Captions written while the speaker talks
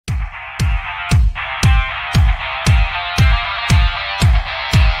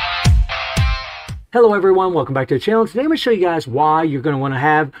Hello everyone, welcome back to the channel. Today I'm going to show you guys why you're going to want to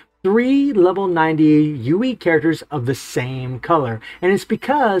have 3 level 90 UE characters of the same color. And it's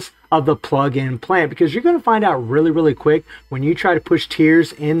because of the plug-in plant, because you're going to find out really quick when you try to push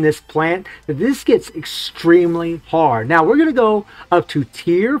tiers in this plant that this gets extremely hard. Now we're going to go up to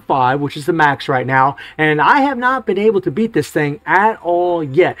tier 5, which is the max right now, and I have not been able to beat this thing at all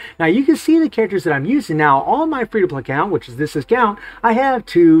yet. Now you can see the characters that I'm using now on my free-to-play account, which is this account. I have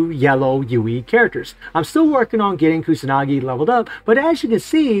 2 yellow UE characters. I'm still working on getting Kusanagi leveled up, but as you can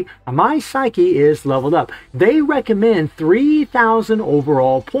see, my Psyche is leveled up. They recommend 3,000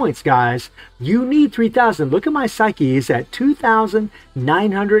 overall points, guys. You need 3,000. Look at my Psyche is at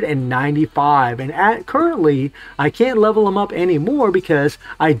 2,995, and currently I can't level them up anymore because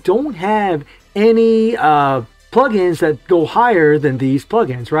I don't have any plugins that go higher than these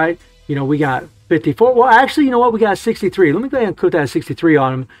plugins, right? You know, we got 54. Well, actually, you know what? We got 63. Let me go ahead and put that 63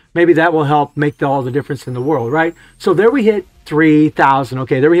 on them. Maybe that will help make all the difference in the world, right? So there we hit 3,000.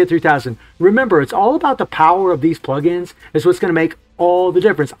 Okay, there we hit 3,000. Remember, it's all about the power of these plugins. Is what's going to make all the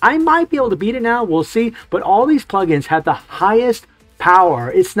difference. I might be able to beat it now. We'll see. But all these plugins have the highest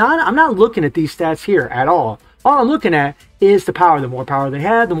power. It's not. I'm not looking at these stats here at all. All I'm looking at is the power. The more power they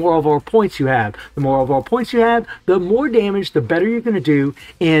have, the more overall points you have. The more overall points you have, the more damage, the better you're going to do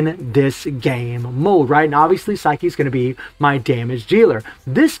in this game mode, right? And obviously, Psyche is going to be my damage dealer.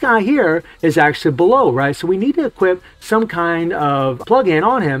 This guy here is actually below, right? So we need to equip some kind of plug-in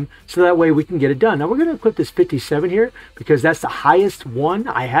on him so that way we can get it done. Now, we're going to equip this 57 here because that's the highest one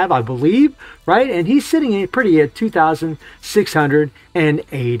I have, I believe, right? And he's sitting in pretty at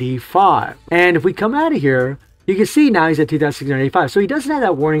 2,685. And if we come out of here, you can see now he's at 2,685. So he doesn't have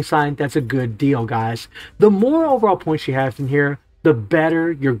that warning sign. That's a good deal, guys. The more overall points you have in here, the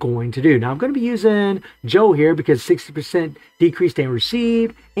better you're going to do. Now, I'm going to be using Joe here because 60% decreased damage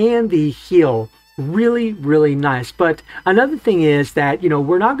received and the heal. Really nice. But another thing is that, you know,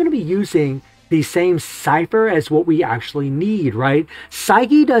 we're not going to be using the same cipher as what we actually need, right?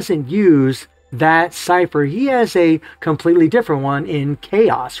 Psyche doesn't use that cipher. He has a completely different one in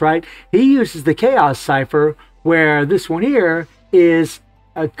Chaos, right? He uses the Chaos cipher, where this one here is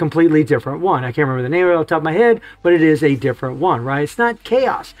a completely different one. I can't remember the name of it off the top of my head, but it is a different one, right? It's not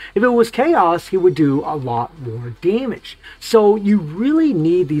Chaos. If it was Chaos, he would do a lot more damage. So you really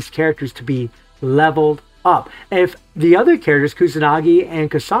need these characters to be leveled up. If the other characters, Kusanagi and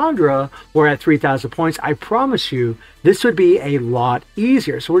Cassandra, were at 3,000 points, I promise you, this would be a lot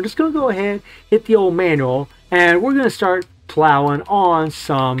easier. So we're just going to go ahead, hit the old manual, and we're going to start plowing on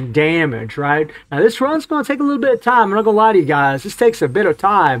some damage, right? Now this run's going to take a little bit of time. I'm not going to lie to you guys. This takes a bit of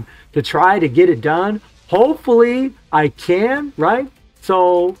time to try to get it done. Hopefully I can, right?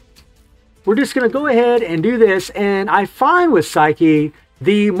 So we're just going to go ahead and do this. And I find with Psyche,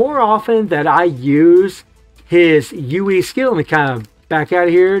 the more often that I use his UE skill, let me kind of back out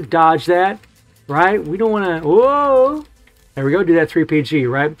of here, dodge that, right? We don't want to, whoa. There we go, do that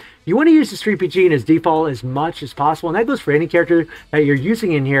 3PG, right? You want to use this 3PG in its default as much as possible, and that goes for any character that you're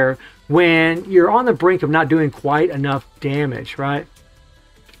using in here when you're on the brink of not doing quite enough damage, right?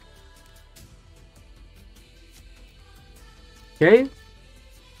 Okay.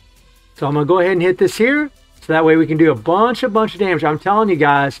 So I'm going to go ahead and hit this here, so that way we can do a bunch of damage. I'm telling you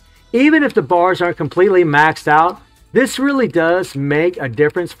guys, even if the bars aren't completely maxed out, this really does make a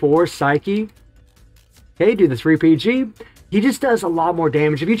difference for Psyche. Okay, do the 3PG. He just does a lot more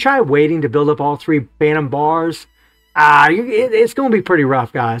damage. If you try waiting to build up all 3 Phantom bars, it's going to be pretty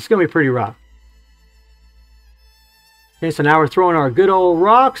rough, guys. It's going to be pretty rough. Okay, so now we're throwing our good old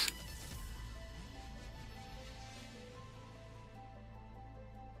rocks.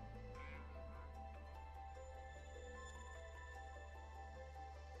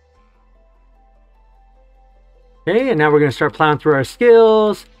 Okay, and now we're going to start plowing through our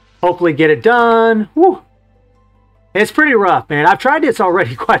skills. Hopefully get it done. Woo! It's pretty rough, man. I've tried this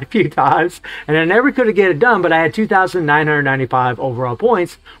already quite a few times, and I never could have get it done, but I had 2,995 overall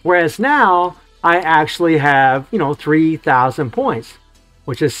points, whereas now I actually have, you know, 3,000 points,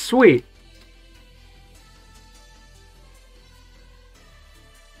 which is sweet.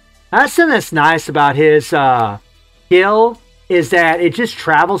 That's something that's nice about his skill, is that it just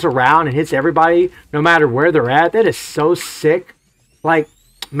travels around and hits everybody no matter where they're at. That is so sick. Like,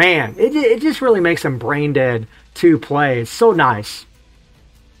 man, it just really makes them brain dead to play. It's so nice.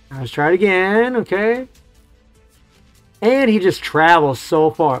 Let's try it again. Okay. And he just travels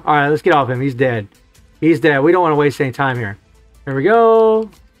so far. All right, let's get off him. He's dead. He's dead. We don't want to waste any time here. There we go.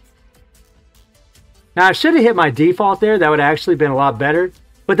 Now, I should have hit my default there. That would have actually been a lot better.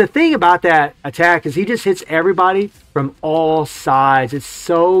 But the thing about that attack is he just hits everybody from all sides. It's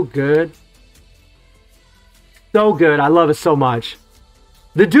so good. So good. I love it so much.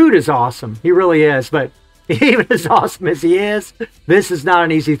 The dude is awesome. He really is. But even as awesome as he is, this is not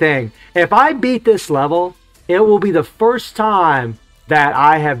an easy thing. If I beat this level, it will be the first time that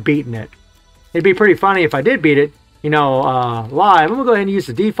I have beaten it. It'd be pretty funny if I did beat it, you know, live. I'm going to go ahead and use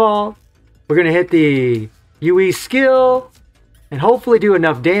the default. We're going to hit the UE skill and hopefully do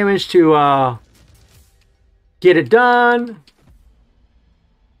enough damage to get it done.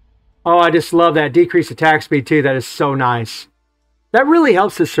 Oh, I just love that decreased attack speed too. That is so nice. That really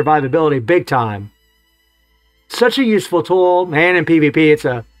helps his survivability big time. Such a useful tool. And in PvP, it's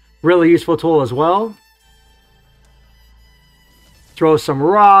a really useful tool as well. Throw some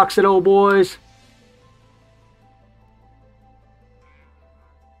rocks at old boys.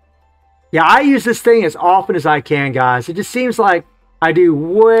 Yeah, I use this thing as often as I can, guys. It just seems like I do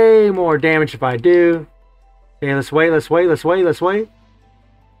way more damage if I do. Okay, let's wait, let's wait, let's wait, let's wait.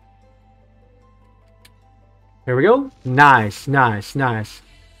 There we go. Nice, nice, nice.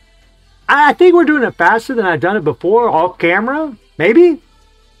 I think we're doing it faster than I've done it before off camera. Maybe?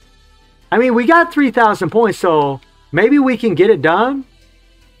 I mean, we got 3,000 points, so maybe we can get it done.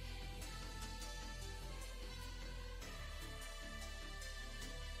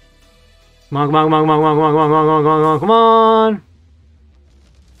 Come on, come on, come on, come on, come on, come on, come on, come on, come on, come on.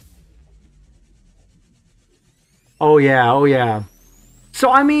 Oh yeah, oh yeah.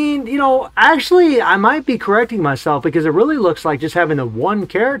 So, I mean, you know, actually, I might be correcting myself because it really looks like just having the one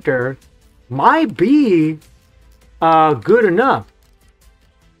character might be good enough.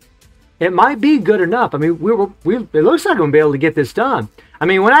 It might be good enough. I mean, it looks like I'm going to be able to get this done. I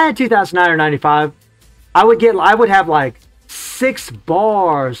mean, when I had 2,995, I would have like 6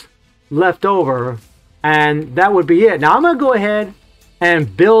 bars left over, and that would be it. Now, I'm going to go ahead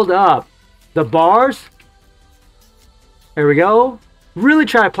and build up the bars. There we go. Really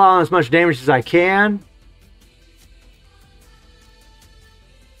try to plow on as much damage as I can.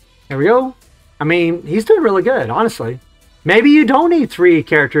 There we go. I mean, he's doing really good, honestly. Maybe you don't need 3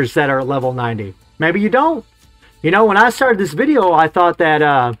 characters that are level 90. Maybe you don't. You know, when I started this video, I thought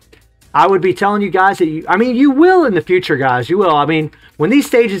that I would be telling you guys that you will in the future, guys. You will. I mean, when these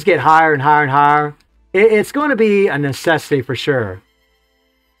stages get higher and higher and higher, it's going to be a necessity for sure.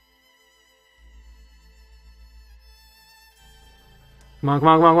 Come on, come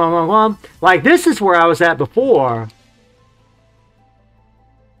on, come on, come on, come on. Like, this is where I was at before.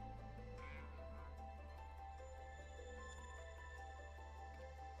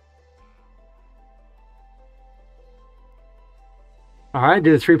 Alright,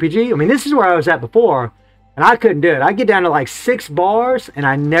 do the 3PG. I mean, this is where I was at before, and I couldn't do it. I get down to like 6 bars, and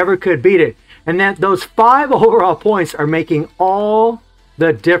I never could beat it. And then those 5 overall points are making all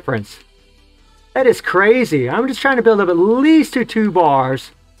the difference. That is crazy. I'm just trying to build up at least 2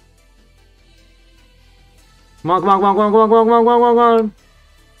 bars. Come on, come on, come on, come on, come on, come on, come on, come on, come on.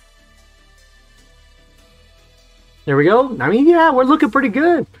 There we go. I mean, yeah, we're looking pretty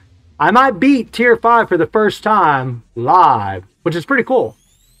good. I might beat tier 5 for the first time live, which is pretty cool.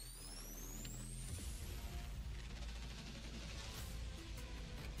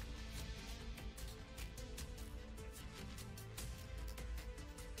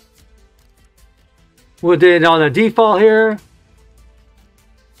 We'll do it on the default here.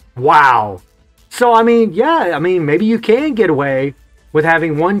 Wow. So, I mean, yeah, I mean, maybe you can get away with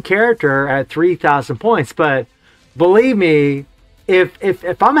having one character at 3,000 points, but believe me,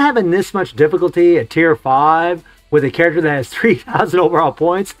 if I'm having this much difficulty at tier 5 with a character that has 3,000 overall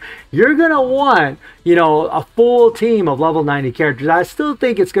points, you're going to want, you know, a full team of level 90 characters. I still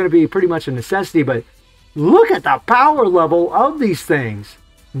think it's going to be pretty much a necessity, but look at the power level of these things.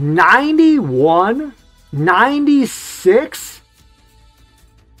 91, 96.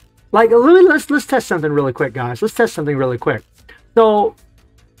 Like, let's test something really quick, guys. Let's test something really quick. So,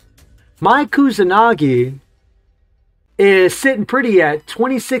 my Kusanagi is sitting pretty at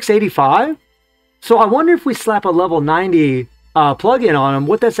 2685. So I wonder if we slap a level 90 plug-in on him,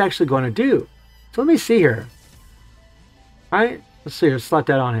 what that's actually going to do. So let me see here. All right, let's see here. Slap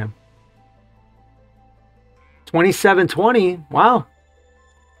that on him. 2720. Wow.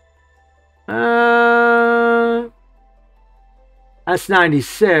 That's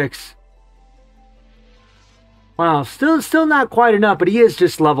 96. Wow, still not quite enough, but he is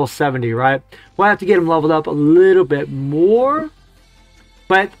just level 70, right? We'll have to get him leveled up a little bit more.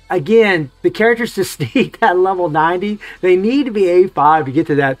 But again, the characters just need that level 90. They need to be A5 to get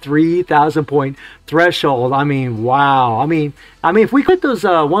to that 3,000 point threshold. I mean, wow. I mean, if we put those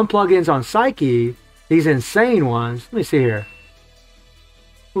one plugins on Psyche, these insane ones. Let me see here.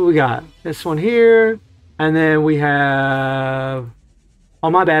 What we got? This one here, and then we have Oh,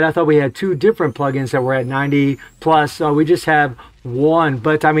 my bad. I thought we had two different plugins that were at 90 plus. So we just have one.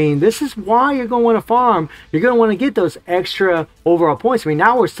 But I mean, this is why you're going to want to farm. You're going to want to get those extra overall points. I mean,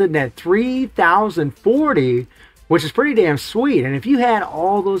 now we're sitting at 3,040, which is pretty damn sweet. And if you had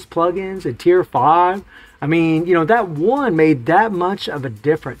all those plugins at tier 5, I mean, you know, that one made that much of a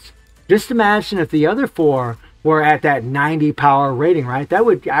difference. Just imagine if the other 4 were at that 90 power rating, right? That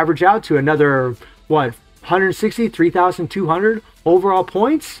would average out to another, what, 160, 3,200 overall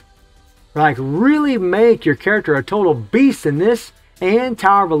points? Like, really make your character a total beast in this and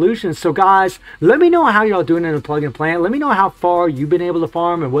Tower of Illusion. So guys, let me know how y'all doing in the plug and plant. Let me know how far you've been able to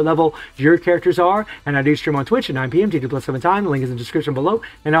farm and what level your characters are. And I do stream on Twitch at 9 p.m. T2+7 time. The link is in the description below.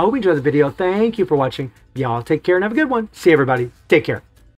 And I hope you enjoyed the video. Thank you for watching. Y'all take care and have a good one. See everybody. Take care.